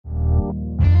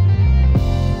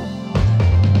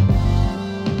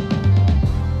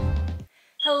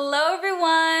Hello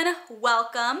everyone,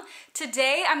 welcome.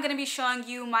 Today I'm going to be showing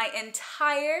you my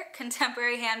entire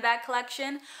contemporary handbag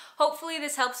collection. Hopefully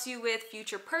this helps you with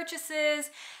future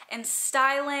purchases and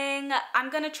styling. I'm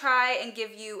going to try and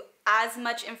give you as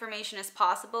much information as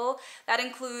possible. That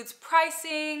includes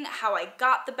pricing, how I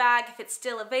got the bag, if it's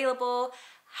still available,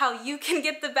 how you can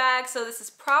get the bag. So this is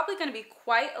probably going to be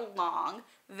quite a long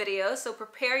video, so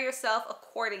prepare yourself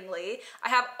accordingly. I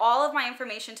have all of my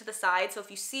information to the side, so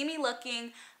if you see me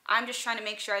looking, I'm just trying to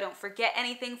make sure I don't forget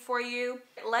anything for you.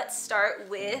 Let's start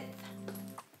with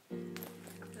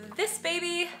this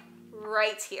baby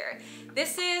right here.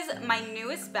 This is my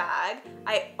newest bag.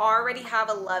 I already have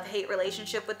a love-hate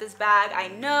relationship with this bag. I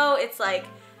know it's like,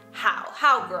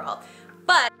 how girl?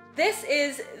 But this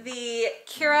is the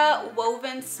Kira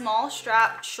woven small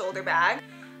strap shoulder bag.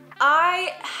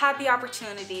 I had the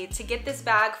opportunity to get this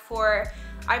bag for,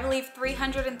 I believe,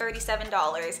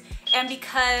 $337. And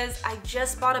because I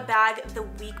just bought a bag the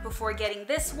week before getting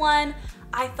this one,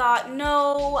 I thought,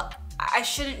 no, I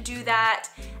shouldn't do that.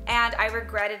 And I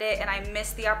regretted it and I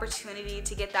missed the opportunity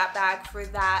to get that bag for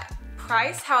that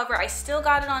price. However, I still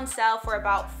got it on sale for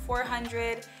about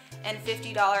 $450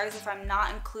 if I'm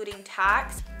not including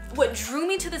tax. What drew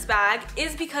me to this bag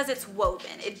is because it's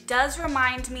woven. It does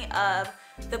remind me of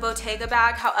the Bottega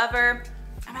bag. However,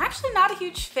 I'm actually not a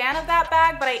huge fan of that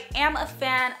bag, but I am a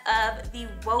fan of the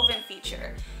woven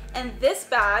feature. And this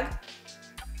bag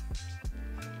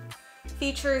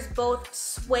features both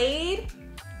suede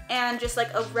and just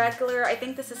like a regular, I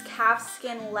think this is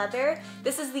calfskin leather.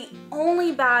 This is the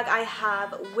only bag I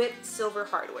have with silver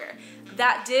hardware.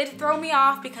 That did throw me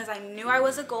off because I knew I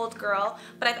was a gold girl,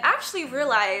 but I've actually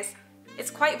realized it's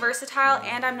quite versatile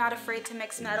and I'm not afraid to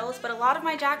mix metals, but a lot of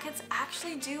my jackets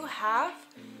actually do have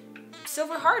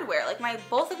silver hardware. Like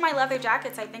both of my leather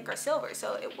jackets I think are silver,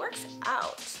 so it works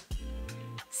out.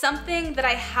 Something that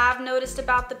I have noticed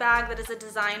about the bag that is a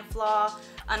design flaw,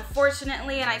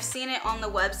 unfortunately, and I've seen it on the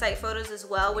website photos as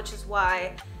well, which is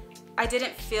why I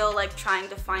didn't feel like trying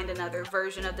to find another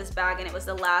version of this bag, and it was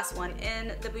the last one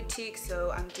in the boutique,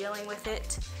 so I'm dealing with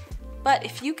it. But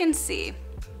if you can see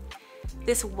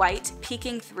this white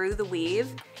peeking through the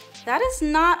weave, that is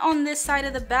not on this side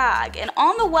of the bag. And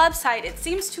on the website, it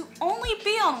seems to only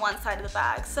be on one side of the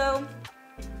bag. So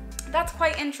that's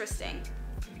quite interesting.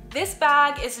 This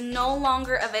bag is no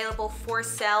longer available for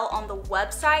sale on the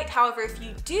website. However, if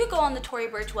you do go on the Tory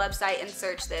Burch website and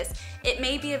search this, it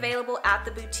may be available at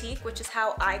the boutique, which is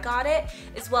how I got it,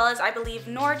 as well as I believe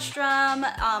Nordstrom,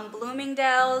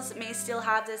 Bloomingdale's may still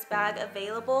have this bag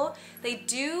available. They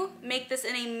do make this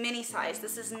in a mini size.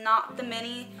 This is not the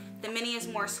mini. The mini is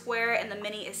more square and the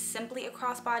mini is simply a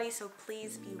crossbody, so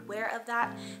please beware of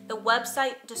that. The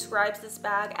website describes this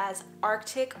bag as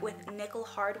Arctic with nickel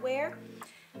hardware.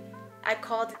 I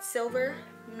called it silver,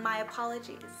 my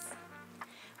apologies.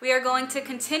 We are going to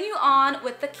continue on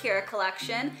with the Kira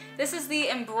collection. This is the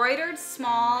embroidered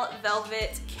small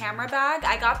velvet camera bag.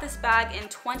 I got this bag in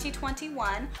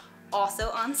 2021, also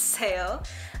on sale.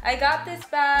 I got this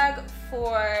bag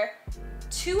for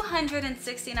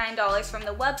 $269 from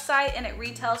the website and it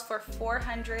retails for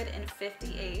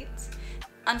 $458.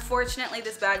 Unfortunately,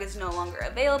 this bag is no longer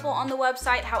available on the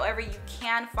website. However, you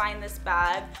can find this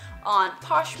bag on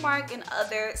Poshmark and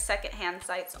other secondhand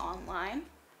sites online.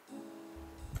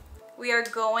 We are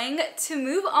going to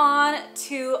move on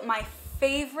to my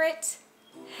favorite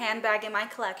handbag in my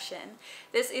collection.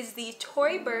 This is the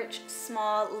Tory Burch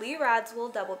small Lee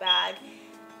Radziwill double bag.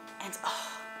 And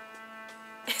oh,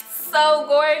 it's so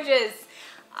gorgeous.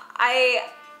 I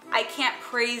can't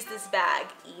praise this bag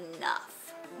enough.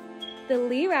 The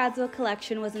Lee Radziwill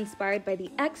collection was inspired by the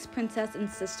ex-princess and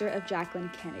sister of Jacqueline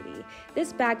Kennedy.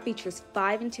 This bag features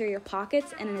 5 interior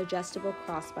pockets and an adjustable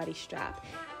crossbody strap.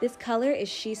 This color is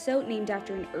Shiso, named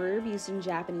after an herb used in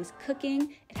Japanese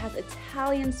cooking. It has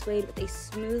Italian suede with a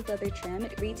smooth leather trim.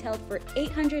 It retailed for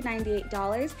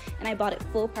 $898 and I bought it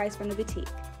full price from the boutique.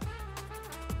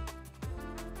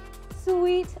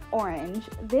 Sweet orange.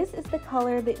 This is the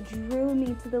color that drew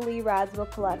me to the Lee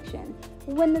Radziwill collection.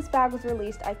 When this bag was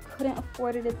released, I couldn't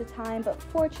afford it at the time, but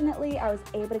fortunately, I was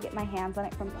able to get my hands on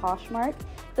it from Poshmark.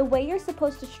 The way you're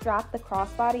supposed to strap the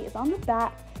crossbody is on the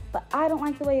back, but I don't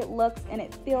like the way it looks and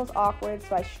it feels awkward,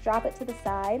 so I strap it to the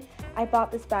side. I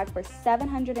bought this bag for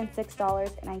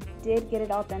 $706 and I did get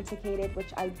it authenticated,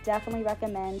 which I definitely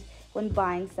recommend when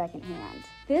buying secondhand.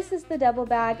 This is the double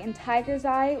bag in Tiger's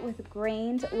Eye with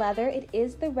grained leather. It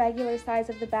is the regular size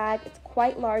of the bag. It's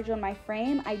quite large on my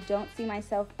frame. I don't see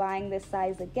myself buying this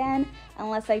size again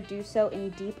unless I do so in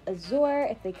deep azure.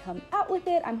 If they come out with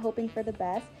it, I'm hoping for the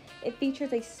best. It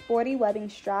features a sporty webbing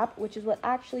strap, which is what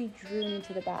actually drew me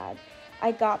to the bag.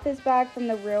 I got this bag from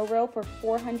the Real for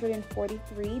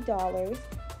 $443.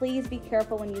 Please be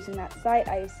careful when using that site.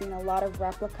 I have seen a lot of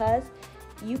replicas.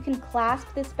 You can clasp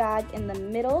this bag in the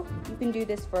middle. You can do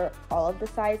this for all of the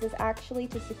sizes actually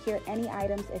to secure any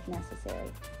items if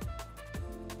necessary.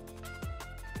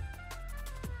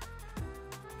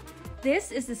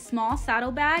 This is the small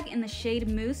saddle bag in the shade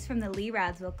Mousse from the Lee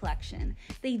Radziwill collection.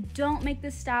 They don't make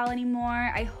this style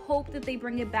anymore. I hope that they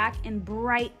bring it back in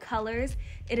bright colors.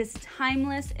 It is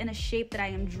timeless and a shape that I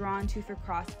am drawn to for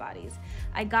crossbodies.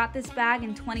 I got this bag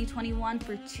in 2021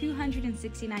 for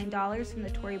 $269 from the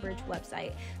Tory Burch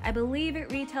website. I believe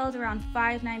it retails around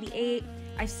 $5.98.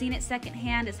 I've seen it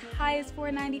secondhand as high as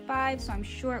 $4.95, so I'm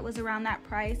sure it was around that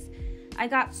price. I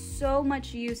got so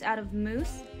much use out of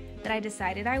Mousse that I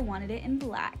decided I wanted it in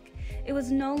black. It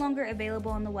was no longer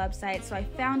available on the website, so I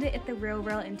found it at the Real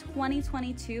in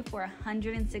 2022 for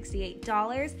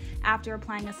 $168 after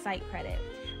applying a site credit.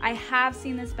 I have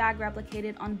seen this bag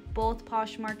replicated on both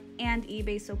Poshmark and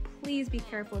eBay, so please be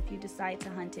careful if you decide to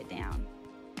hunt it down.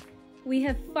 We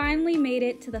have finally made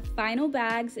it to the final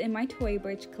bags in my Tory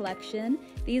Burch collection.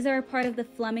 These are a part of the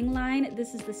Fleming line.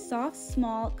 This is the soft,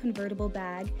 small, convertible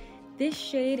bag. This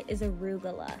shade is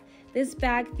Arugula. This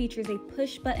bag features a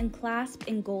push button clasp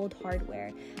in gold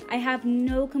hardware. I have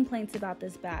no complaints about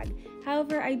this bag.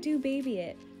 However, I do baby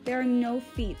it. There are no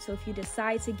feet, so if you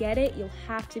decide to get it, you'll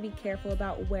have to be careful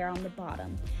about wear on the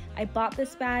bottom. I bought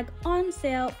this bag on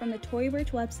sale from the Tory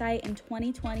Burch website in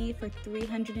 2020 for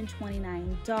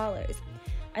 $329.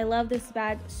 I love this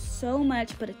bag so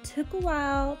much, but it took a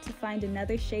while to find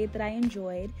another shade that I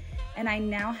enjoyed, and I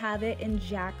now have it in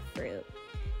Jackfruit.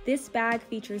 This bag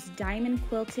features diamond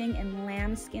quilting and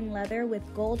lambskin leather with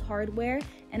gold hardware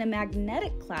and a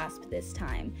magnetic clasp this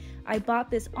time. I bought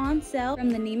this on sale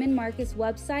from the Neiman Marcus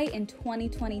website in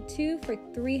 2022 for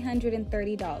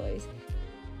 $330.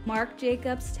 Marc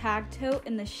Jacobs tag tote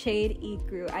in the shade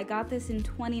Ecru. I got this in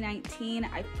 2019.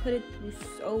 I put it through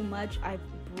so much. I've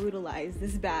brutalized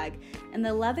this bag, and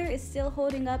the leather is still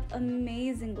holding up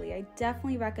amazingly. I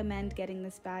definitely recommend getting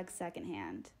this bag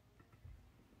secondhand.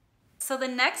 So the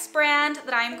next brand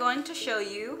that I'm going to show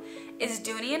you is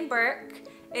Dooney and Bourke.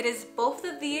 It is both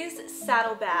of these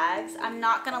saddle bags. I'm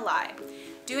not gonna lie.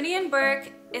 Dooney and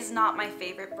Bourke is not my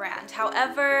favorite brand.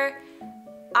 However,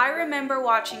 I remember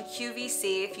watching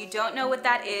QVC. If you don't know what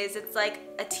that is, it's like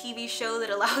a TV show that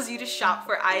allows you to shop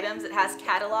for items. It has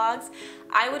catalogs.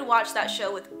 I would watch that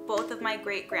show with both of my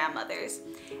great-grandmothers,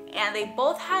 and they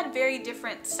both had very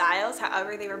different styles.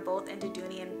 However, they were both into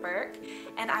Dooney and Bourke,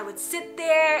 and I would sit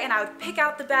there and I would pick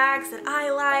out the bags that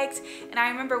I liked. And I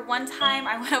remember one time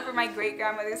I went over to my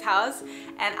great-grandmother's house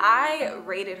and I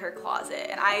raided her closet,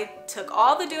 and I took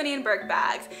all the Dooney and Bourke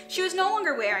bags. She was no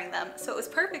longer wearing them, so it was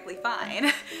perfectly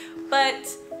fine. But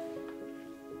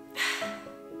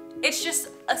it's just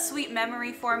a sweet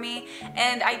memory for me,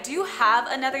 and I do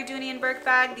have another Dooney and Bourke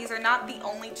bag. These are not the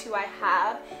only two I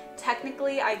have.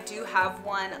 Technically, I do have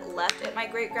one left at my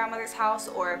great-grandmother's house,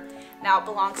 or now it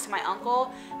belongs to my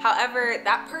uncle. However,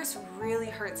 that purse really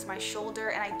hurts my shoulder,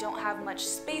 and I don't have much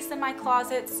space in my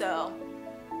closet, so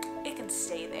it can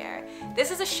stay there.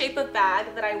 This is a shape of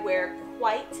bag that I wear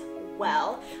quite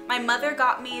well. My mother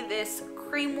got me this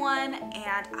cream one,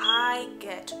 and I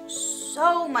get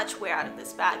so much wear out of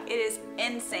this bag. It is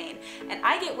insane, and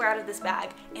I get wear out of this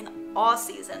bag in all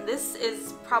season. This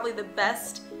is probably the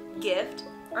best gift,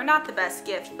 or not the best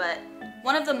gift, but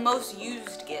one of the most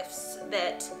used gifts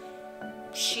that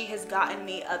she has gotten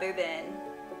me, other than,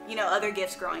 you know, other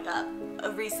gifts growing up,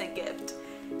 a recent gift.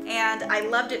 And I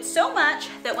loved it so much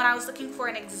that when I was looking for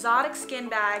an exotic skin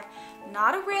bag,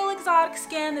 not a real exotic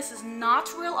skin, this is not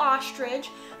real ostrich,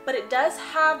 but it does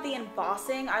have the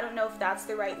embossing. I don't know if that's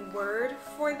the right word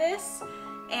for this.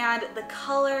 And the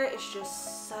color is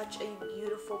just such a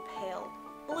beautiful pale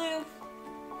blue.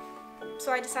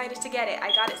 So I decided to get it.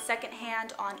 I got it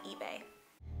secondhand on eBay.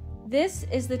 This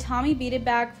is the Tommy beaded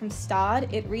bag from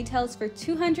Staud. It retails for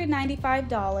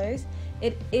 $295.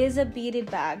 It is a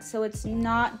beaded bag, so it's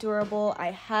not durable.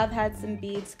 I have had some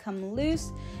beads come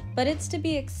loose, but it's to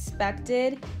be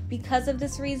expected. Because of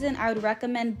this reason, I would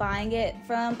recommend buying it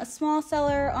from a small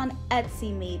seller on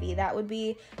Etsy maybe. That would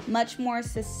be much more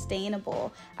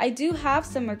sustainable. I do have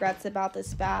some regrets about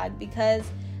this bag because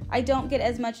I don't get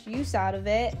as much use out of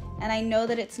it, and I know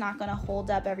that it's not gonna hold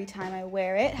up every time I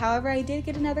wear it. However, I did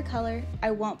get another color.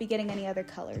 I won't be getting any other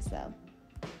colors though.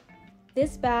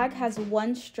 This bag has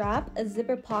one strap, a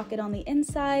zipper pocket on the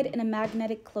inside, and a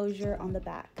magnetic closure on the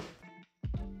back.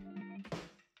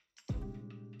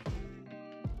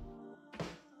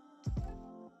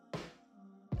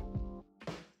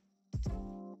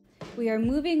 We are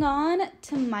moving on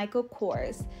to Michael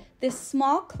Kors. This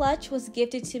small clutch was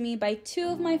gifted to me by 2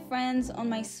 of my friends on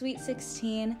my Sweet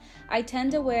 16. I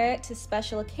tend to wear it to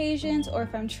special occasions, or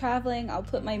if I'm traveling, I'll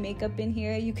put my makeup in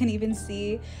here. You can even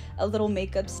see a little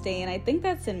makeup stain. I think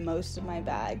that's in most of my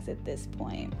bags at this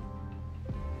point.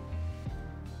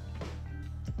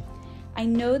 I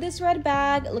know this red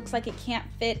bag looks like it can't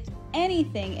fit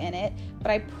anything in it,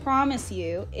 but I promise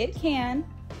you it can.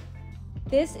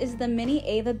 This is the mini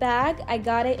Ava bag. I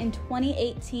got it in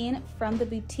 2018 from the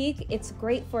boutique. It's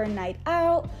great for a night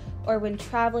out or when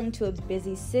traveling to a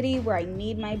busy city where I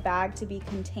need my bag to be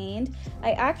contained.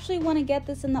 I actually want to get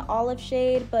this in the olive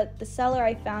shade, but the seller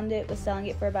I found it was selling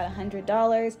it for about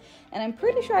 $100, and I'm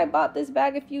pretty sure I bought this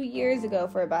bag a few years ago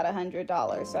for about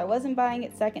 $100, so I wasn't buying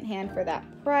it secondhand for that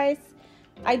price.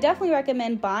 I definitely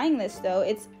recommend buying this though.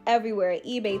 It's everywhere,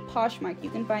 eBay, Poshmark.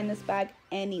 You can find this bag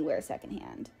anywhere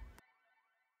secondhand.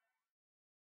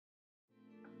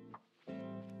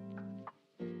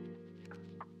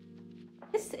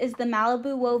 This is the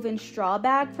Malibu woven straw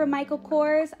bag from Michael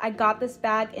Kors. I got this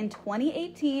bag in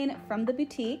 2018 from the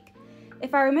boutique.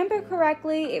 If I remember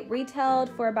correctly, it retailed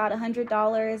for about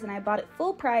 $100 and I bought it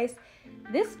full price.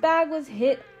 This bag was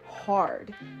hit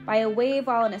hard by a wave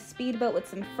while on a speedboat with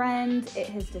some friends. It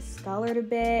has discolored a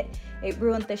bit. It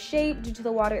ruined the shape due to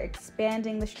the water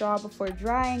expanding the straw before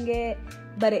drying it,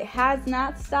 but it has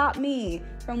not stopped me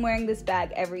from wearing this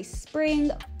bag every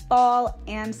spring, fall,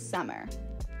 and summer.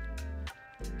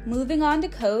 Moving on to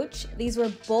Coach, these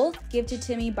were both gifted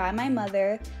to me by my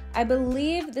mother. I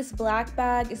believe this black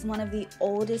bag is one of the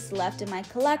oldest left in my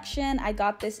collection. I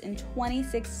got this in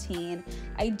 2016.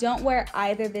 I don't wear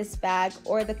either this bag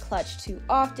or the clutch too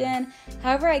often.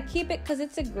 However, I keep it because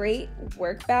it's a great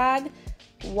work bag.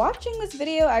 Watching this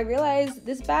video, I realized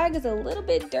this bag is a little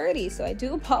bit dirty, so I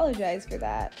do apologize for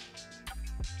that.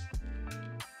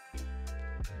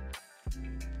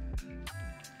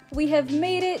 We have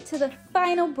made it to the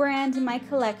final brand in my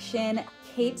collection,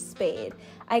 Kate Spade.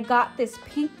 I got this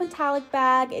pink metallic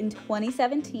bag in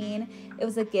 2017. It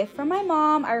was a gift from my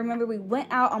mom. I remember we went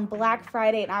out on Black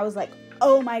Friday and I was like,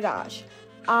 oh my gosh,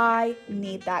 I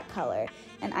need that color.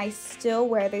 And I still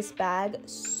wear this bag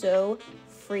so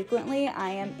frequently. I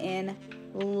am in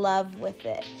love with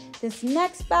it. This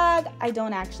next bag, I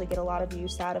don't actually get a lot of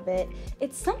use out of it.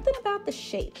 It's something about the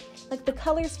shape. Like the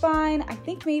color's fine. I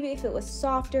think maybe if it was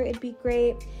softer, it'd be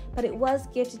great, but it was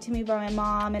gifted to me by my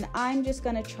mom and I'm just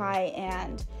gonna try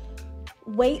and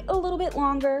wait a little bit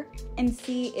longer and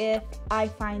see if I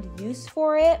find use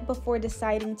for it before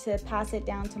deciding to pass it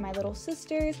down to my little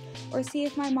sisters or see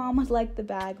if my mom would like the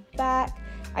bag back.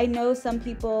 I know some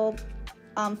people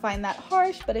find that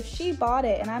harsh, but if she bought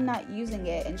it and I'm not using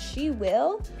it and she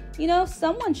will, you know,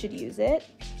 someone should use it.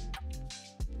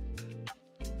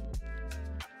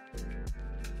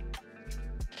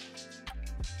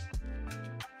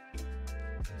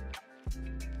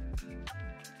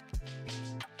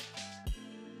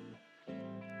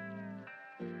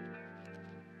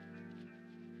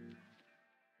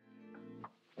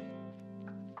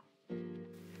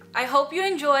 I hope you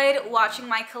enjoyed watching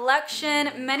my collection.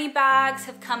 Many bags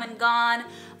have come and gone.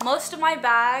 Most of my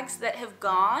bags that have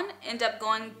gone end up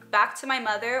going back to my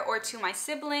mother or to my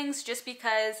siblings just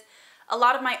because a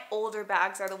lot of my older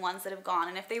bags are the ones that have gone.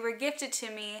 And if they were gifted to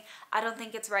me, I don't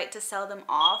think it's right to sell them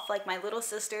off. Like my little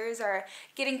sisters are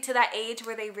getting to that age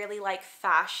where they really like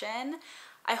fashion.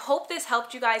 I hope this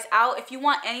helped you guys out. If you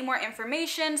want any more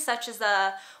information, such as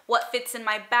what fits in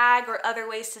my bag or other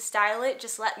ways to style it,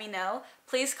 just let me know.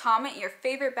 Please comment your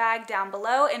favorite bag down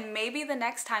below, and maybe the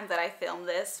next time that I film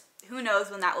this, who knows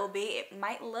when that will be, it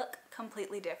might look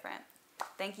completely different.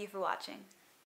 Thank you for watching.